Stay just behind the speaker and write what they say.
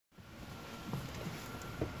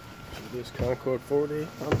This Concord 40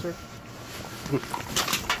 Hunter.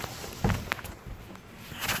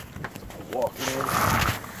 Walking in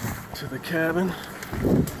to the cabin.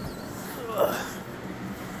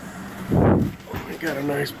 We got a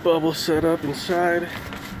nice bubble set up inside.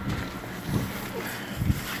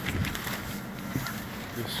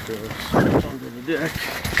 This goes under the deck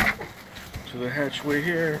to the hatchway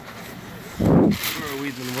here, where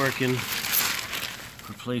we've been working,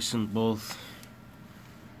 replacing both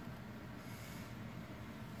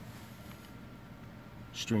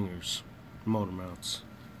stringers, motor mounts,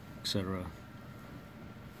 etc.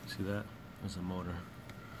 See that? There's a motor.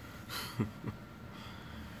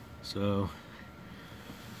 So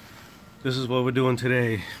this is what we're doing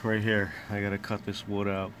today, right here. I gotta cut this wood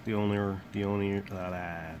out. The owner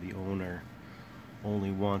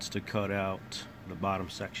only wants to cut out the bottom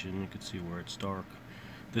section. You can see where it's dark.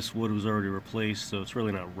 This wood was already replaced, so it's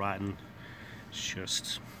really not rotten. It's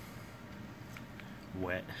just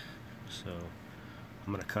wet. So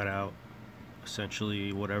I'm gonna cut out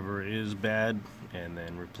essentially whatever is bad and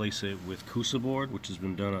then replace it with Kusa board, which has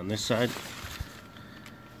been done on this side.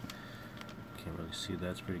 Can't really see that,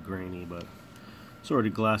 it's pretty grainy, but it's already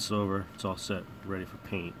glassed over. It's all set, ready for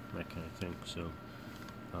paint, that kind of thing. So,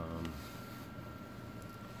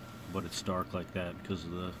 but it's dark like that because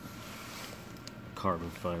of the carbon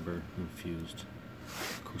fiber infused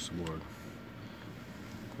Kusa board.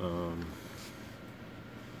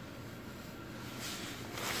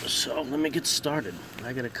 So let me get started.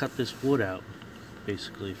 I gotta cut this wood out,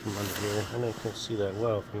 basically, from under here. I know you can't see that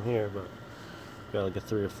well from here, but got like a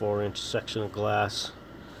 3 or 4 inch section of glass,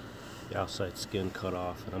 the outside skin cut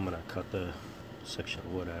off, and I'm gonna cut the section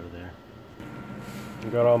of wood out of there. I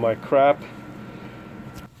got all my crap.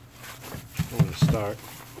 I'm gonna start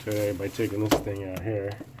today by taking this thing out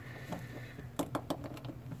here.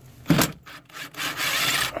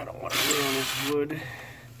 I don't want to ruin this wood,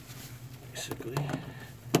 basically.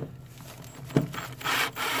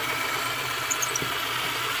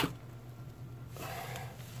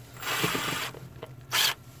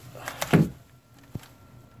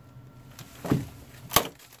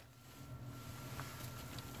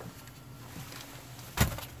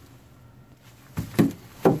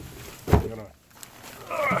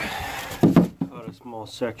 Cut a small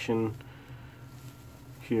section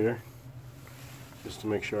here just to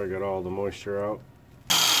make sure I got all the moisture out.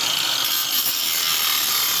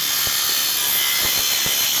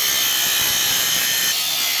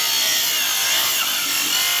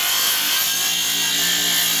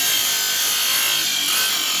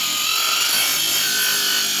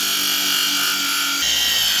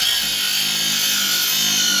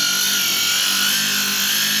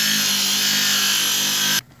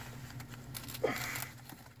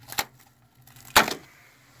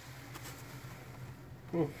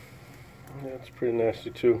 That's pretty nasty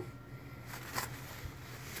too.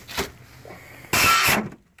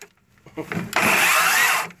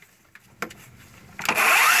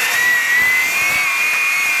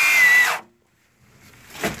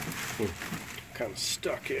 Kind of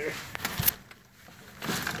stuck here.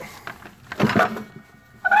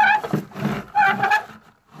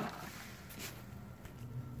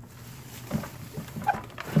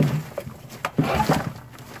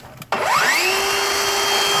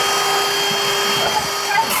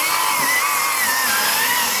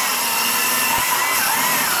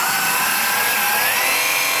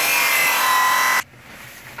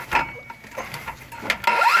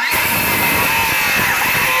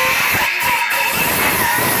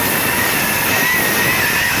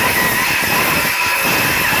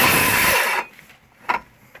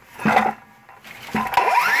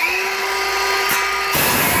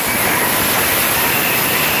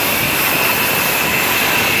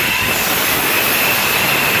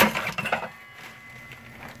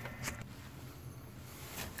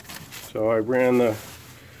 So I ran the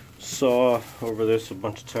saw over this a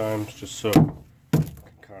bunch of times just so I can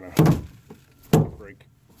kind of break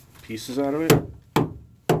pieces out of it,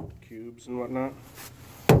 cubes and whatnot.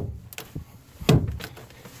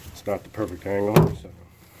 It's not the perfect angle, so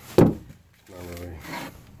not really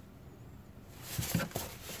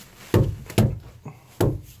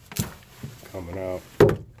coming out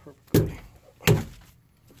perfectly.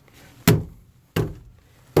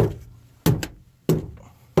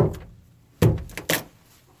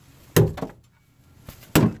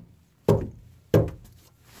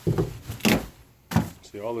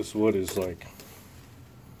 See, all this wood is like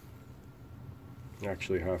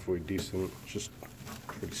actually halfway decent, just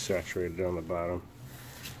pretty saturated down the bottom.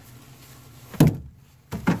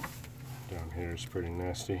 Down here is pretty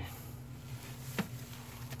nasty.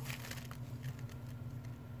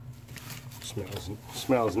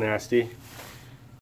 Smells nasty.